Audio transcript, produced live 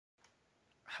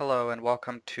Hello and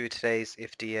welcome to today's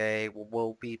FDA.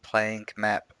 We'll be playing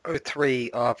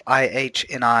Map03 of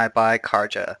I.H.N.I by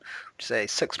Karja, which is a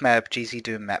 6-map GZ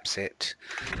Doom map set.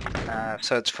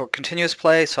 So it's for continuous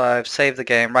play, so I've saved the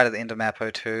game right at the end of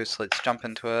Map02, so let's jump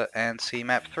into it and see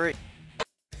Map 3.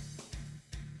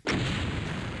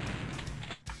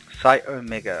 Site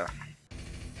Omega.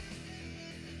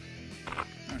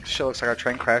 Sure looks like our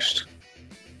train crashed.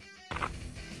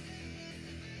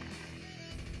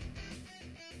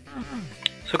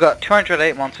 So we've got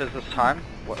 208 monsters this time.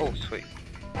 Oh, sweet.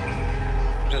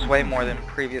 Which is way more than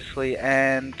previously,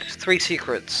 and 3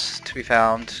 secrets to be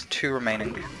found, 2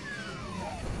 remaining.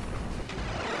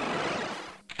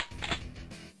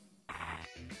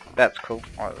 That's cool.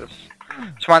 Oh, this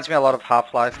reminds me a lot of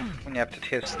Half-Life, when you have to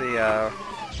test the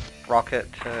rocket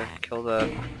to kill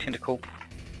the tentacle.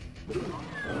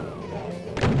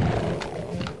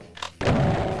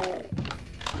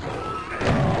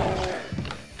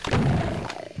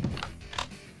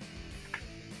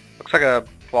 Looks like a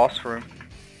boss room.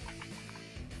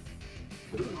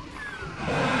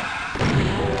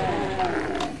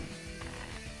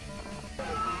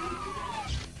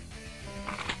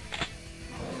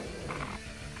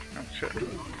 Oh shit.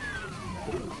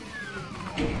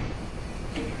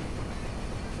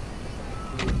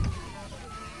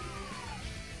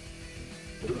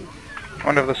 I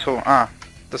wonder if this will...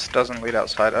 this doesn't lead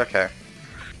outside, okay.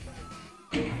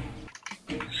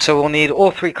 So we'll need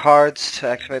all 3 cards to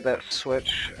activate that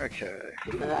switch. Okay.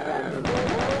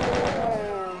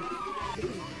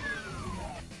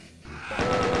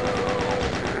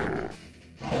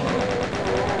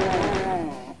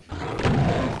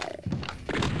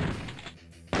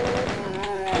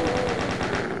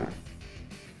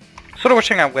 Sort of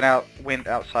wishing I went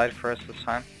outside first this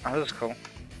time. Oh, this is cool.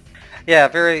 Yeah,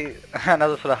 very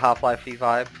another sort of Half-Life-y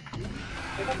vibe.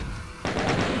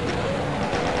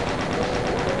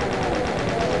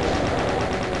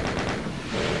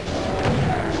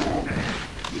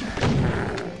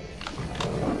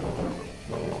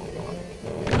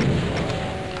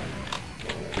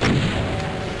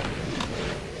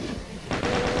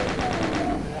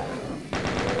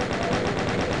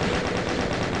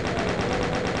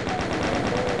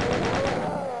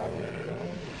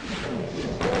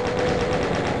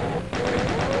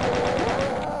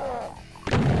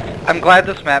 I'm glad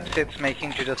this map set's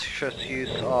making judicious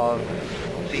use of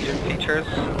Z-Doom features.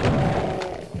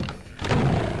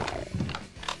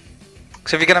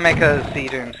 So if you're gonna make a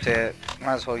Z-Doom set,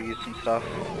 might as well use some stuff.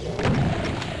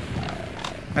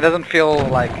 It doesn't feel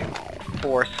like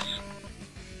forced.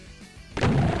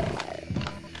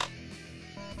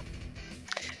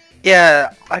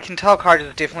 Yeah, I can tell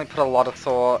Karja's definitely put a lot of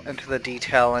thought into the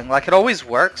detailing. Like, it always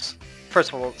works. First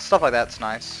of all, stuff like that's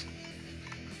nice.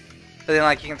 But then,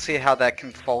 like, you can see how that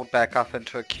can fold back up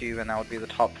into a cube, and that would be the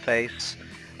top face.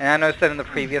 And I noticed that in the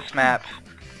previous map,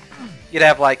 you'd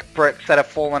have, like, bricks that have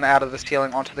fallen out of the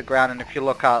ceiling onto the ground, and if you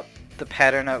look up, the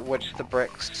pattern at which the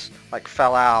bricks, like,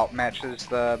 fell out matches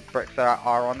the bricks that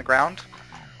are on the ground.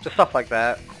 Just stuff like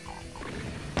that.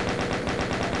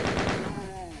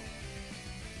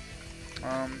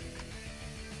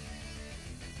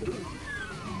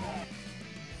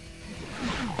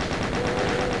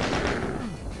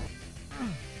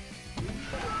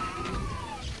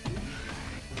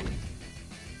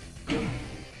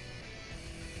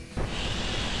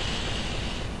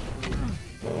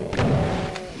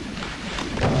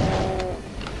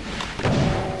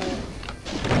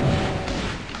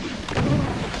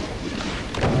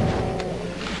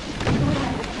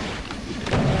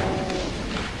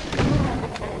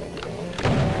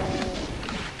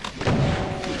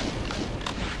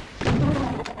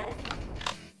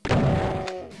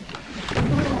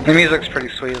 The music's pretty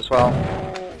sweet as well.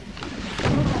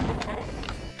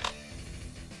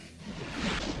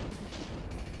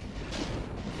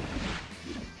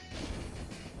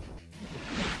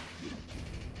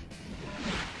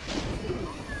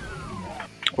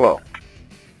 Whoa.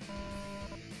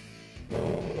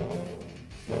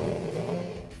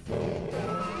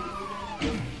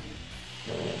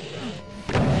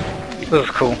 This is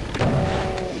cool.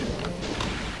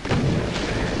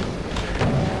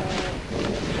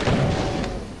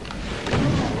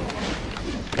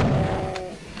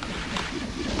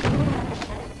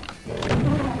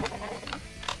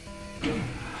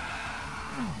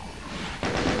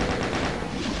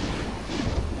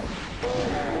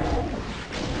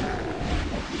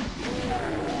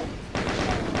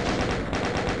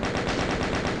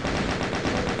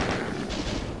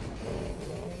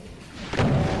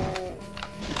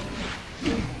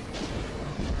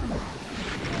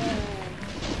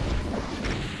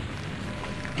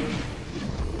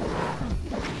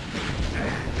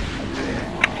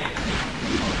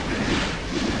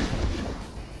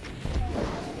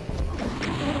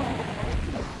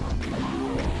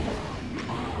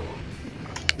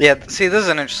 Yeah, see, this is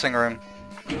an interesting room.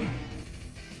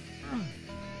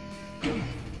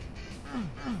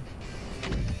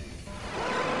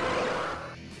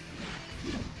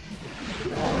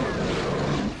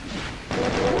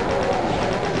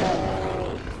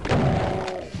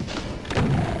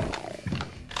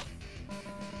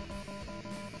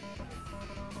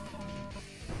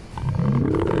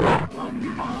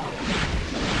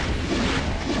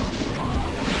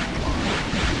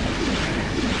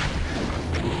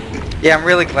 Yeah, I'm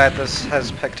really glad this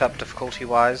has picked up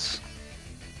difficulty-wise.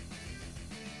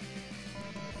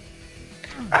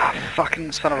 Ah,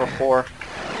 fucking son of a whore.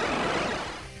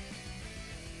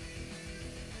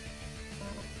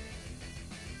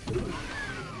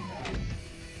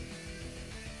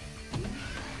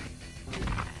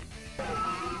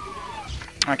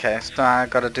 Okay, so I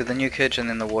gotta do the nukage and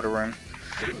then the water room.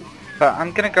 But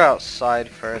I'm gonna go outside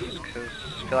first, because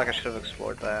I feel like I should have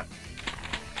explored that.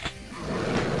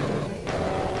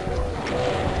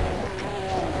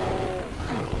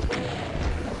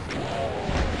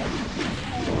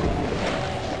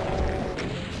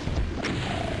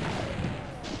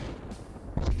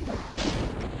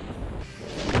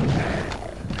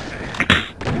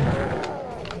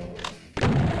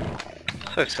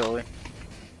 So silly.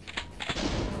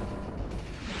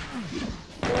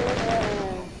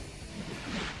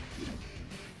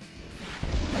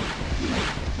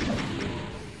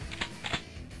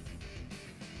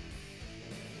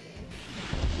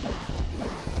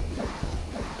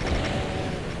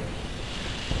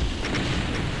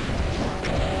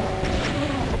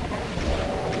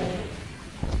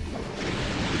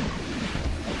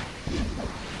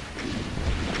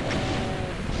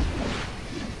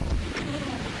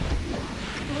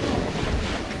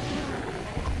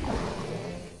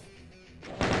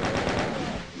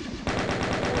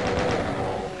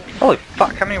 Holy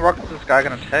fuck, how many rockets is this guy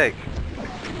gonna take?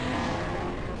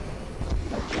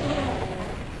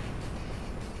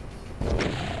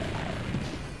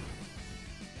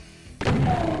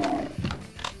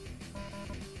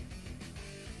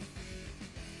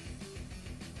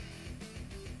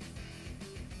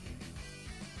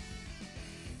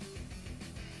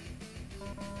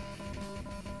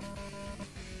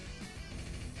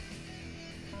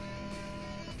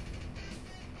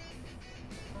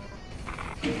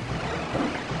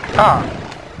 Huh.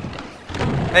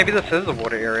 Maybe this is the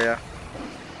water area.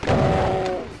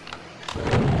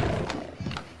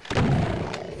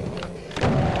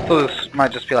 So this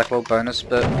might just be like a little bonus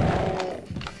bit.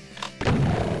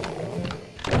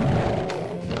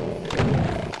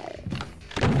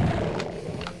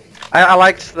 I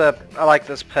like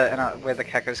this pit and where the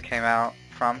geckos came out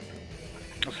from.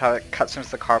 That's how it cuts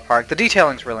into the car park. The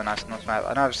detailing's really nice on this map.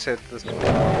 I know I've said this before,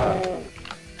 but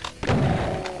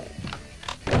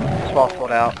it's well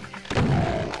thought out.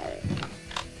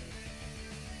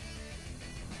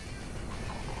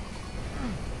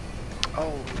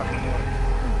 Oh, fucking Lord.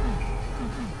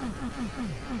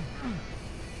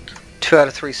 2 out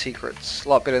of 3 secrets. A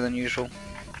lot better than usual.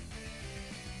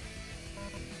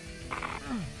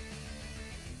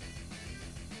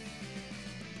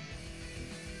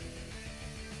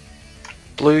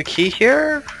 Blue key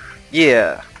here?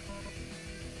 Yeah.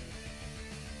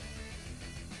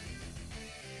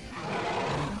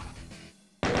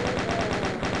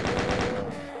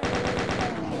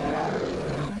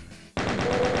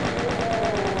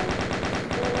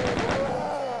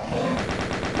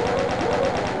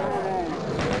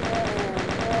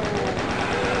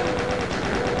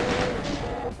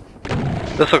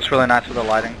 This looks really nice with the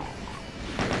lighting.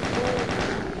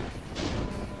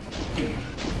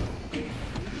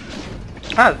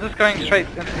 Ah, is this going straight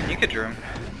into the nukage room?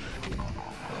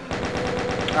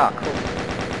 Ah, cool.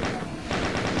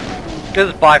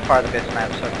 This is by far the best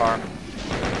map so far.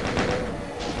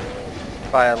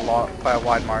 By a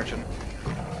wide margin.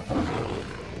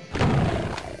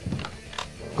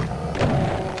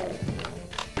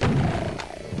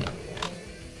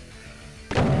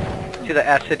 See the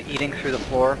acid eating through the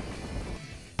floor?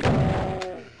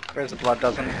 Whereas the blood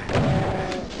doesn't.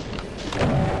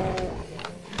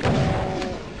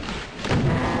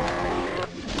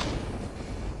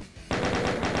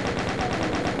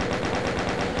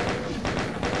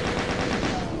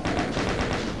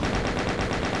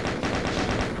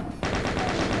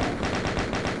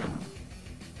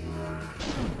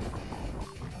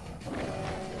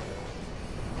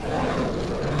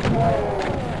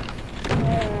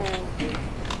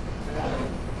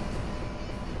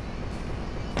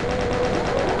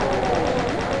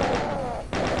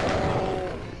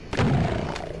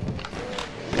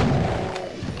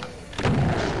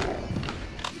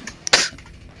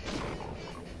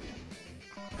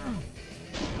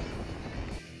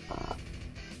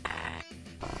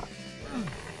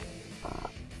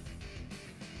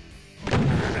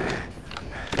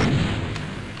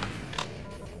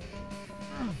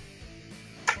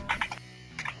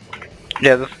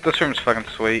 Yeah, this room's fucking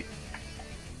sweet.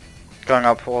 Going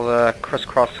up all the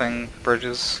crisscrossing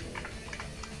bridges.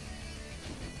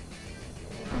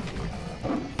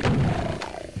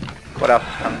 What else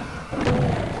is coming?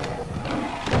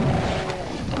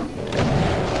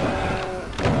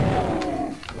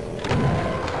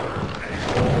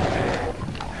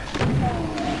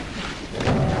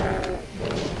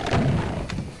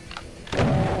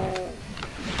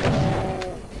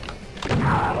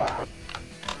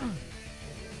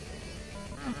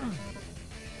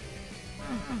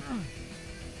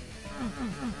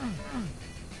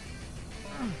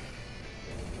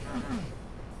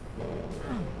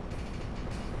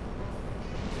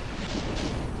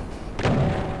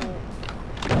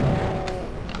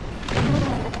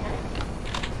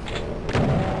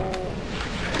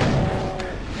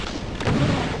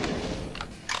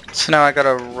 So now I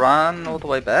gotta run all the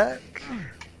way back?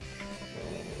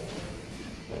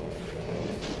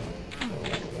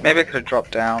 Maybe I could have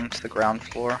dropped down to the ground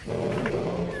floor.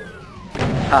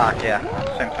 Ah, yeah,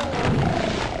 same thing.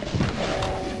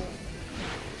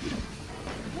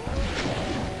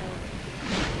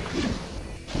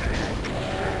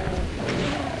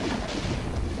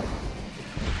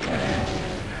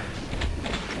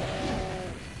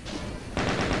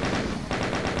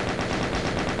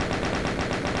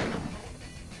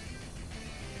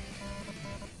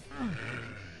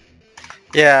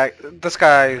 Yeah, this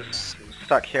guy's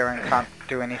stuck here and can't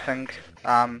do anything.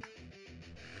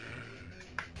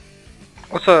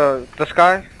 Also, this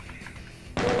guy?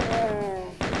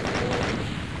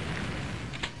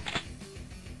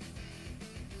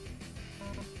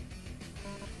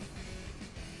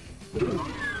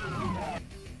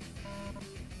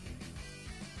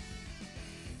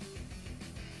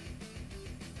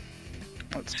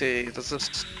 Let's see, does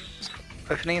this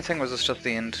open anything or is this just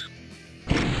the end?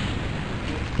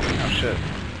 Oh shit.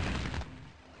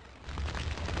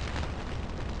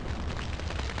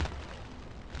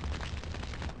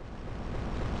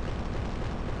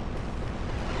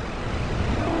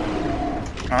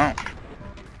 Oh.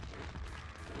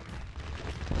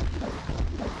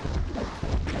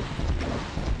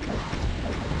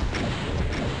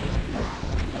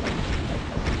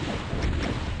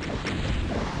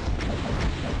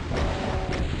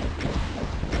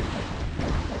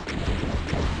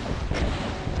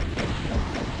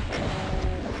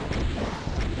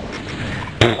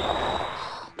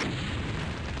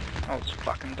 That was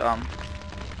fucking dumb.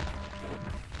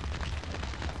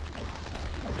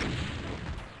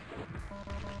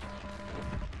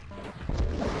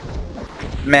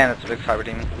 Man, it's a big cyber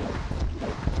demon.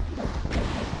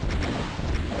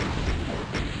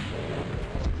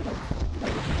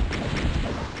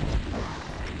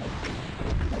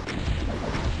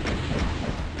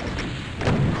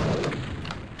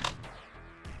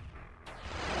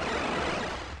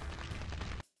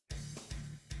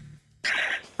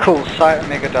 Cool, site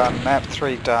Omega done, map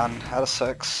 3 done out of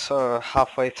 6, so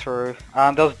halfway through.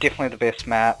 That was definitely the best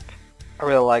map. I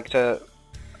really liked it.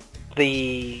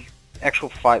 The actual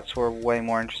fights were way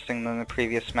more interesting than the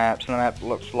previous maps, and the map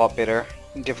looks a lot better.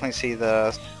 You can definitely see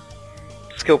the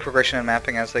skill progression in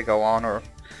mapping as they go on, or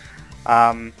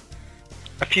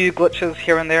a few glitches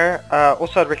here and there.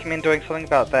 Also, I'd recommend doing something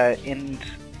about that end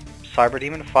Cyber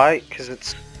Demon fight, because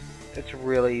it's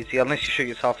really easy, unless you shoot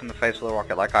yourself in the face with a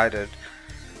rocket like I did.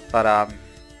 But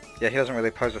yeah, he doesn't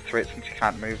really pose a threat since he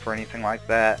can't move or anything like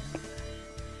that.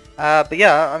 But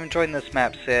yeah, I'm enjoying this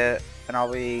map set, and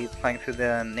I'll be playing through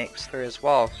the next 3 as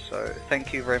well, so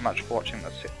thank you very much for watching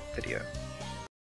this video.